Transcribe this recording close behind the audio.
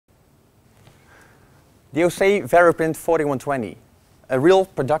The OSE VarioPrint 4120, a real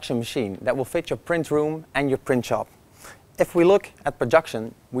production machine that will fit your print room and your print shop. If we look at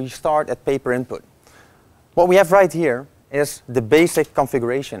production, we start at paper input. What we have right here is the basic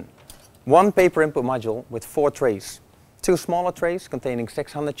configuration. One paper input module with 4 trays. 2 smaller trays containing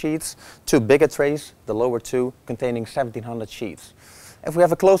 600 sheets, 2 bigger trays, the lower 2, containing 1700 sheets. If we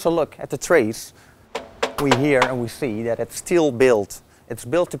have a closer look at the trays, we hear and we see that it's steel built. It's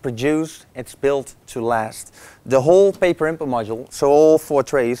built to produce, it's built to last. The whole paper input module, so all 4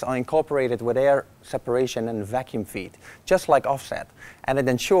 trays, are incorporated with air separation and vacuum feed, just like offset. And it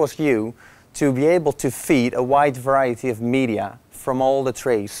ensures you to be able to feed a wide variety of media from all the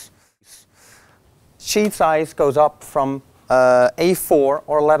trays. Sheet size goes up from A4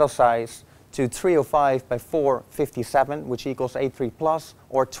 or letter size to 305 by 457, which equals A3 plus,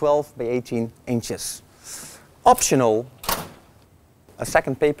 or 12 by 18 inches. Optional, a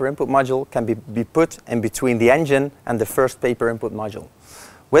second paper input module can be put in between the engine and the first paper input module.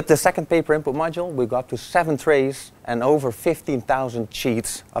 With the second paper input module, we go up to 7 trays and over 15,000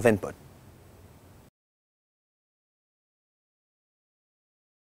 sheets of input.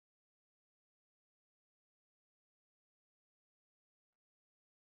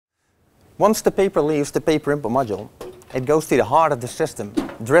 Once the paper leaves the paper input module, it goes to the heart of the system,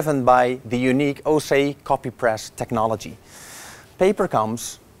 driven by the unique OSE copy press technology. Paper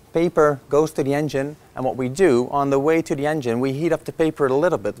comes, paper goes to the engine, and what we do on the way to the engine, we heat up the paper a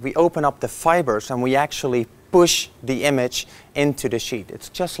little bit. We open up the fibers and we actually push the image into the sheet. It's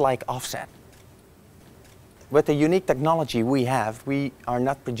just like offset. With the unique technology we have, we are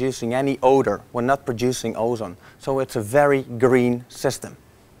not producing any odor. We're not producing ozone. So it's a very green system.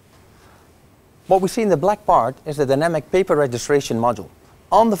 What we see in the black part is the dynamic paper registration module.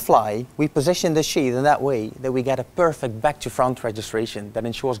 On the fly, we position the sheet in that way that we get a perfect back-to-front registration that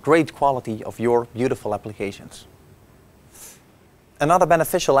ensures great quality of your beautiful applications. Another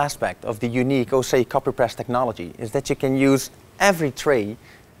beneficial aspect of the unique OSE copy press technology is that you can use every tray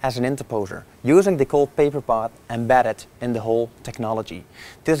as an interposer, using the cold paper part embedded in the whole technology.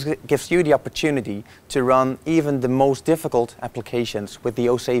 This gives you the opportunity to run even the most difficult applications with the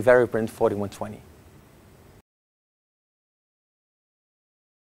OSE VarioPrint 4120.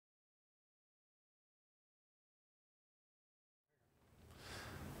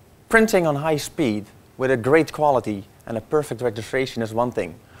 Printing on high speed with a great quality and a perfect registration is one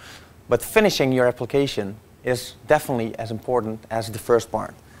thing, but finishing your application is definitely as important as the first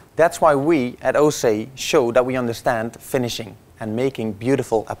part. That's why we at OSE show that we understand finishing and making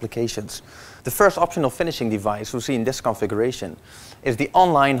beautiful applications. The first optional finishing device we see in this configuration is the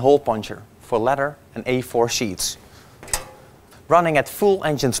online hole puncher for letter and A4 sheets, running at full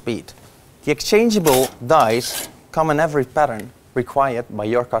engine speed. The exchangeable dies come in every pattern required by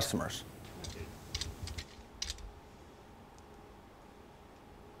your customers.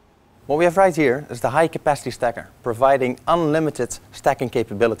 What we have right here is the high capacity stacker, providing unlimited stacking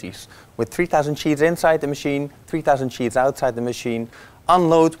capabilities with 3,000 sheets inside the machine, 3,000 sheets outside the machine,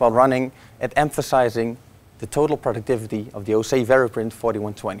 unload while running, and emphasizing the total productivity of the OSE VarioPrint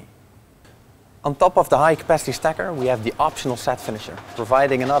 4120. On top of the high capacity stacker, we have the optional set finisher,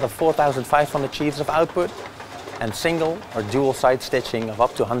 providing another 4,500 sheets of output and single or dual side stitching of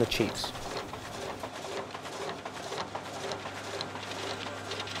up to 100 sheets.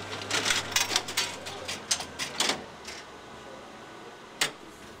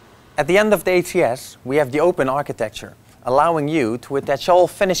 At the end of the HCS, we have the open architecture, allowing you to attach all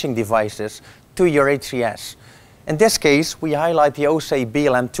finishing devices to your HCS. In this case, we highlight the OSE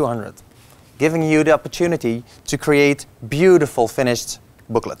BLM 200, giving you the opportunity to create beautiful finished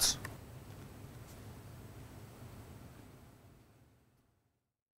booklets.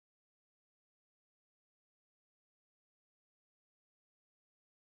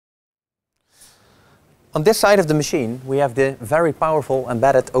 On this side of the machine, we have the very powerful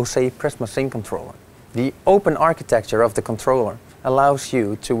embedded OSE Prisma Sync controller. The open architecture of the controller allows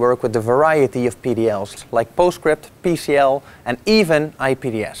you to work with a variety of PDLs like PostScript, PCL, and even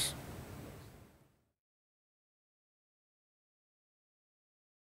IPDS.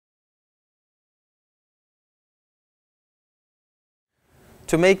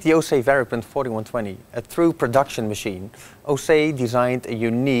 To make the OSE VarioPrint 4120 a true production machine, OSE designed a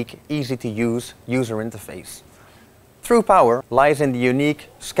unique, easy-to-use user interface. True power lies in the unique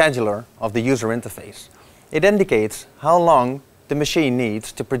scheduler of the user interface. It indicates how long the machine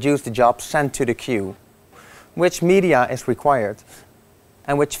needs to produce the job sent to the queue, which media is required,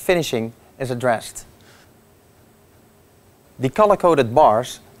 and which finishing is addressed. The color-coded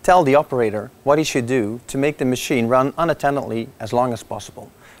bars tell the operator what he should do to make the machine run unattendedly as long as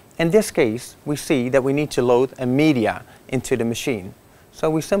possible. In this case, we see that we need to load a media into the machine. So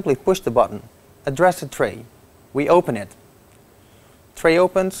we simply push the button, address the tray, we open it. Tray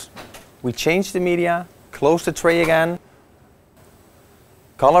opens, we change the media, close the tray again.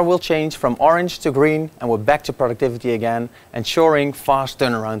 Color will change from orange to green and we're back to productivity again, ensuring fast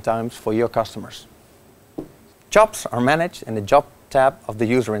turnaround times for your customers. Jobs are managed in the Job tab of the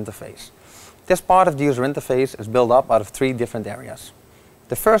user interface. This part of the user interface is built up out of 3 different areas.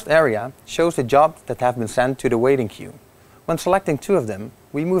 The first area shows the jobs that have been sent to the waiting queue. When selecting 2 of them,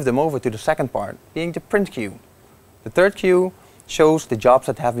 we move them over to the second part, being the print queue. The third queue shows the jobs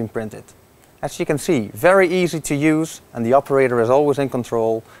that have been printed. As you can see, very easy to use, and the operator is always in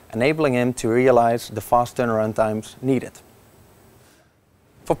control, enabling him to realize the fast turnaround times needed.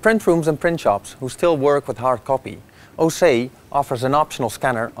 For print rooms and print shops who still work with hard copy, OSE offers an optional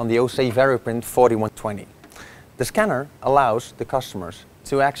scanner on the OSE VarioPrint 4120. The scanner allows the customers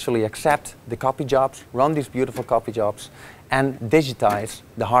to actually accept the copy jobs, run these beautiful copy jobs, and digitize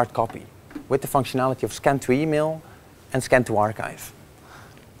the hard copy with the functionality of scan to email and scan to archive.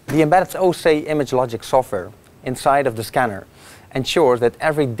 The embedded OSE image logic software inside of the scanner ensures that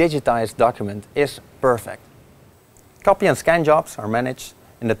every digitized document is perfect. Copy and scan jobs are managed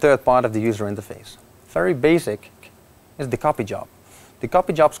in the third part of the user interface. Very basic is the copy job. The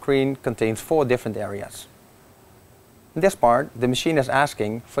copy job screen contains 4 different areas. In this part, the machine is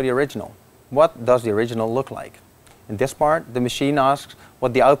asking for the original. What does the original look like? In this part, the machine asks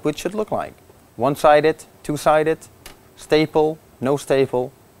what the output should look like. One-sided, two-sided, staple, no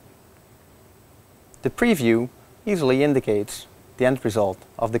staple. The preview easily indicates the end result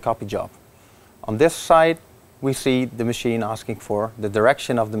of the copy job. On this side, we see the machine asking for the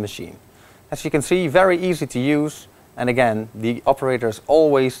direction of the machine. As you can see, very easy to use, and again, the operator is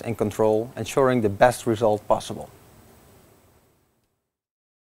always in control, ensuring the best result possible.